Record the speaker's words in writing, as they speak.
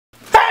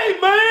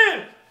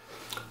man,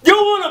 you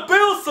want to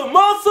build some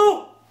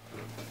muscle?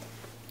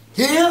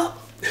 Yeah,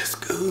 that's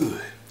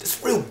good.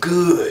 That's real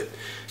good.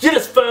 You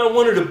just found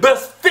one of the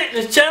best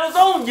fitness channels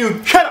on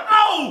YouTube. Shut up.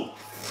 Oh!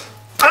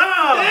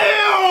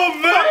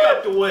 Damn, man! Fuck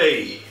out the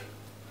way.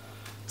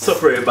 What's up,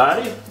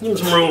 everybody? Give me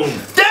some room.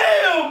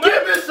 Damn, man!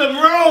 Give me some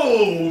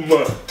room!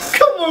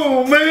 Come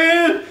on,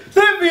 man!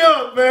 Let me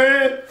up,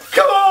 man!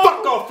 Come on!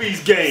 Fuck off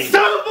these games!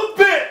 Son of a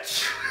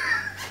bitch!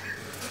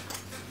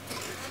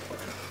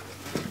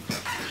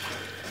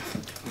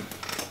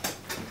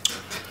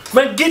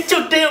 Man, get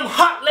your damn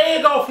hot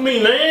leg off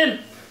me, man!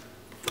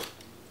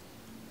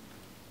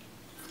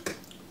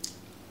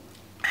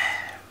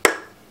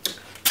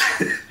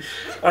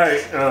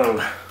 Alright,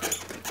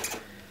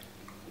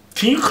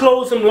 can you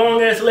close them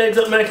long ass legs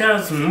up, man? Can I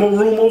have some more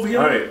room over here?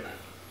 Alright.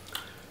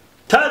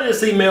 Title of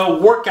this email,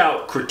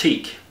 workout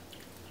critique.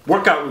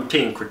 Workout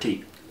routine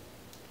critique.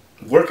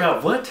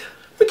 Workout what?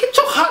 Man, get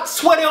your hot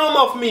sweaty arm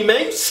off me,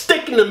 man. You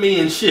sticking to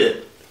me and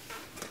shit.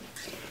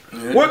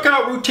 Yeah.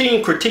 Workout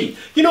routine critique.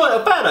 You know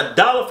what? If I had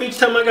 $1 for each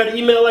time I got an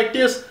email like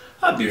this,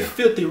 I'd be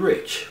filthy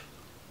rich.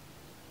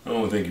 I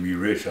don't think you'd be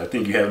rich. I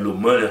think you have a little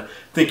money. I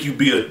think you'd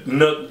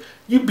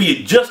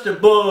be just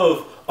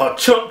above a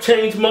chump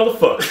change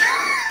motherfucker.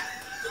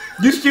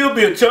 You still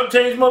be a chump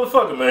change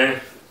motherfucker,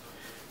 man.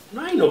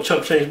 I ain't no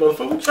chump change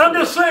motherfucker. I'm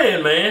just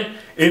saying, man.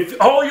 If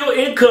all your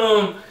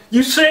income,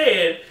 you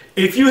said,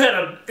 if you had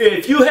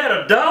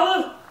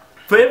 $1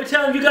 for every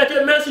time you got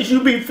that message,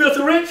 you'd be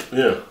filthy rich.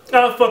 Yeah.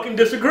 I fucking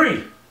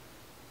disagree.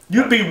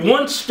 You'd be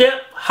one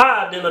step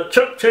higher than a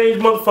chump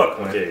change motherfucker,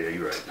 man. Yeah,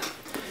 you're right.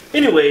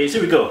 Anyways,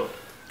 here we go.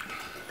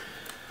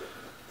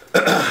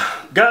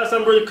 Guys,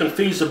 I'm really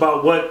confused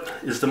about what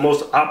is the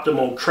most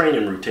optimal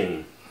training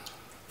routine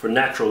for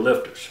natural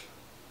lifters.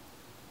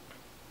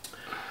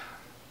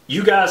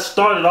 You guys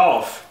started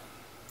off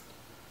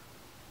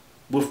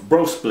with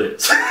bro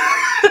splits.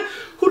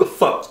 Who the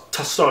fuck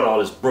started all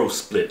this bro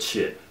split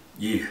shit?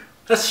 Yeah.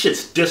 That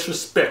shit's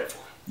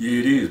disrespectful. Yeah,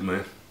 it is,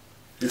 man.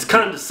 It's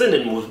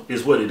condescending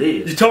is what it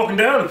is. You're talking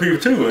down to people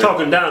too, man.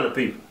 Talking down to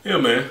people. Yeah,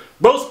 man.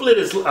 Bro split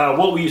is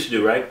what we used to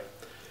do, right?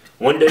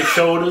 One day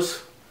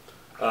shoulders.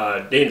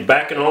 Then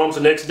back and arms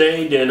the next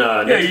day, then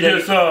next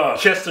day,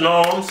 just chest and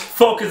arms.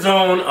 Focus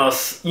on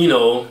you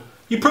know,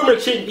 you pretty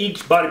much hitting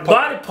each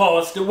body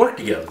parts that work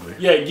together, man.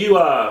 Yeah,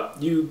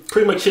 you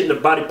pretty much hitting the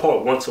body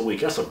part once a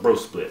week. That's a bro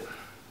split.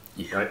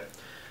 Yeah. Right?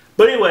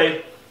 But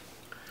anyway,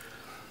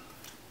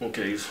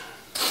 okay.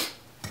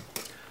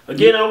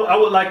 Again, I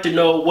would like to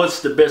know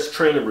what's the best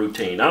training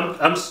routine.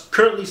 I'm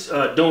currently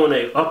doing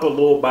a upper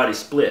lower body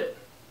split,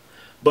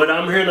 but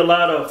I'm hearing a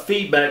lot of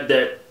feedback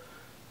that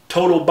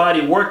total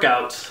body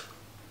workouts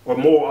are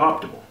more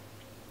optimal.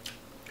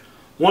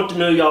 Want to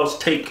know y'all's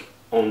take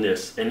on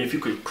this, and if you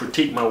could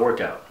critique my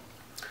workout.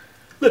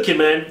 Look here,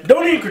 man.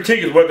 Don't even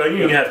critique his workout. You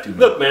don't have to. Man.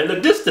 Look, man.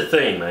 Look, this is the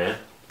thing, man.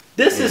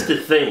 This is the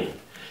thing.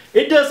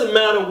 It doesn't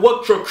matter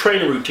what your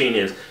training routine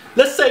is.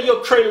 Let's say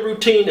your training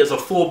routine is a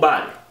full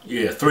body.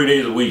 Yeah, 3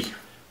 days a week.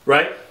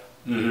 Right?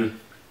 Mm-hmm.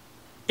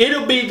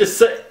 It'll be the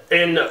same.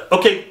 And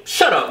okay,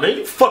 shut up, man.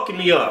 You fucking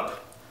me up.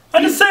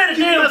 I just said it,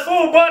 damn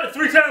full body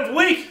 3 times a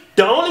week.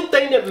 The only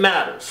thing that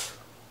matters,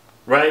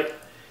 right,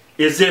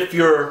 is if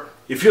you're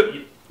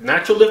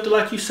natural lifter,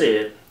 like you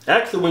said.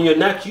 Actually, when you're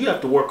natural, you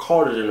have to work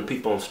harder than the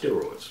people on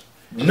steroids.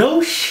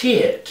 No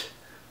shit.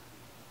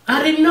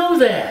 I didn't know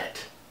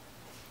that.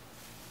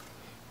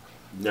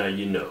 Now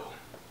you know.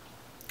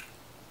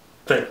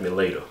 Thank me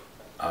later.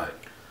 Alright.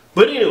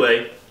 But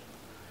anyway,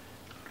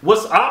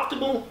 what's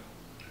optimal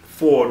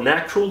for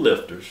natural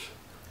lifters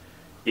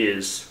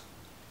is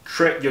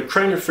your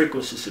training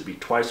frequency should be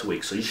twice a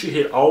week. So you should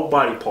hit all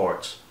body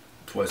parts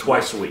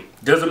twice a week.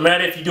 Doesn't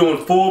matter if you're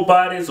doing full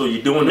bodies or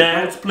you're doing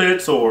the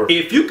splits, or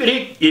if you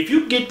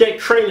get that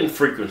training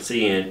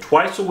frequency in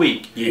twice a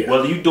week, yeah.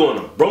 Whether you're doing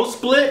a bro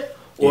split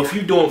or if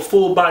you're doing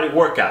full body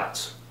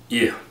workouts.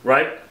 Yeah.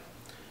 Right?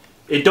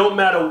 It don't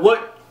matter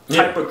what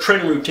type of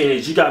training routine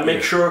is, you gotta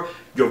make sure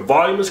your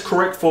volume is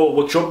correct for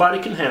what your body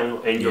can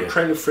handle, and your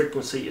training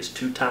frequency is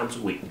 2 times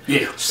a week.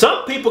 Yeah.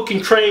 Some people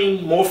can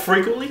train more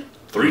frequently,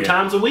 3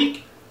 times a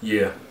week.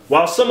 Yeah.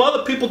 While some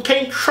other people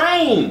can't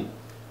train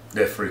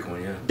that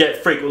frequent,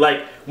 that frequent.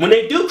 Like when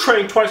they do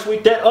train twice a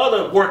week, that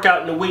other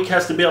workout in the week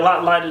has to be a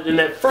lot lighter than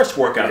that first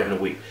workout in the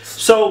week.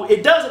 So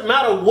it doesn't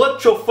matter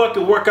what your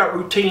fucking workout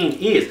routine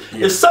is.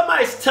 If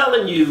somebody's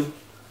telling you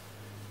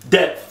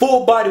that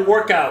full body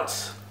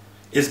workouts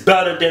is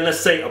better than, let's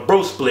say, a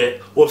bro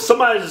split, or if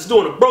somebody that's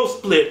doing a bro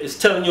split is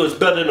telling you it's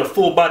better than a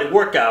full body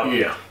workout,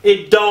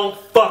 it don't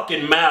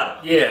fucking matter.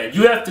 Yeah,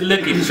 you have to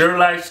look at your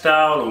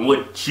lifestyle and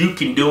what you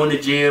can do in the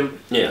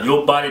gym,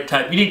 your body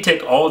type. You need to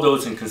take all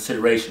those in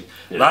consideration.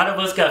 A lot of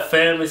us got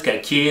families,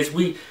 got kids.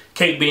 We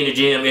can't be in the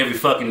gym every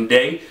fucking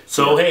day.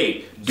 So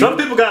hey, some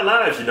people got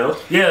lives, you know.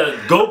 Yeah,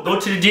 go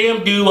to the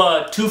gym, do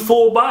 2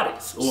 full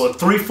bodies or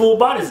 3 full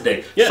bodies a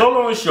day. So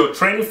long as your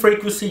training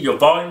frequency, your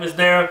volume is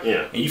there,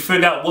 and you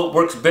figure out what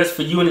works best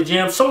for you in the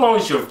gym. So long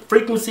as your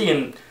frequency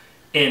and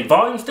and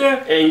volume's there,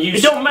 and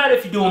it don't matter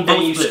if you're doing both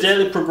and you splits.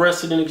 steadily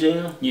progressing in the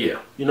gym. Yeah.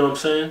 You know what I'm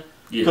saying?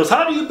 Yeah. Because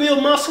how do you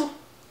build muscle?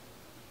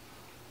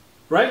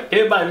 Right?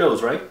 Everybody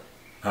knows, right?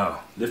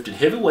 Oh. Lifting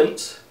heavy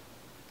weights,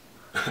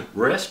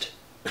 rest,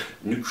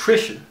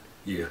 nutrition.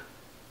 Yeah.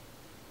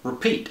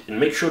 Repeat and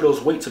make sure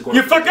those weights are going.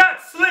 You forgot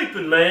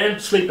sleeping, man.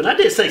 Sleeping. I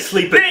did say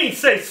sleeping. You ain't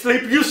say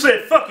sleeping. You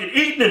said fucking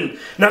eating,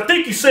 and I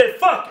think you said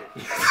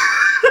fucking.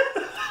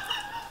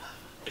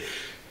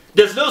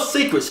 There's no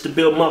secrets to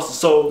build muscle,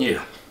 so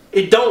Yeah.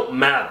 it don't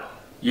matter.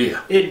 Yeah.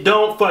 It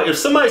don't fuck. If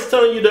somebody's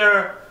telling you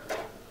their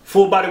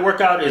full body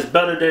workout is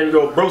better than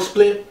your bro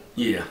split,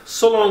 Yeah.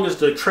 so long as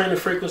the training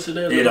frequency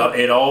there,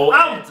 It all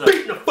I'm adds up.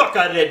 beating the fuck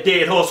out of that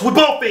dead horse with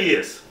both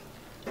ears.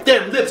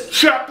 Damn lips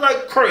chopped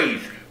like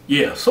crazy.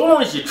 Yeah. So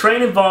long as your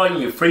training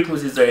volume, your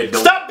frequencies there,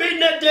 don't. Stop beating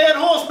that dead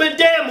horse, man.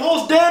 Damn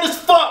horse dead as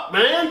fuck,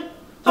 man.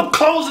 I'm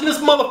closing this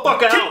motherfucker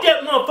Kick out.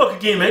 that motherfucker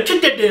again, man.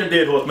 Kick that damn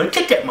dead horse, man.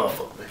 Kick that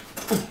motherfucker,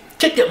 man.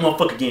 Kick that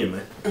motherfucker again,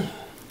 man.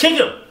 Kick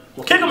him.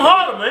 Kick him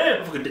harder, man.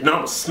 Now I'm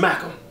gonna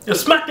smack him. Yeah,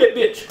 smack that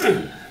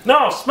bitch.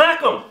 No,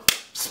 smack him.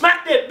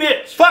 Smack that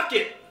bitch. Fuck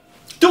it.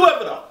 Do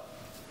whatever the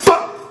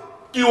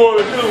fuck you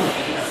wanna do.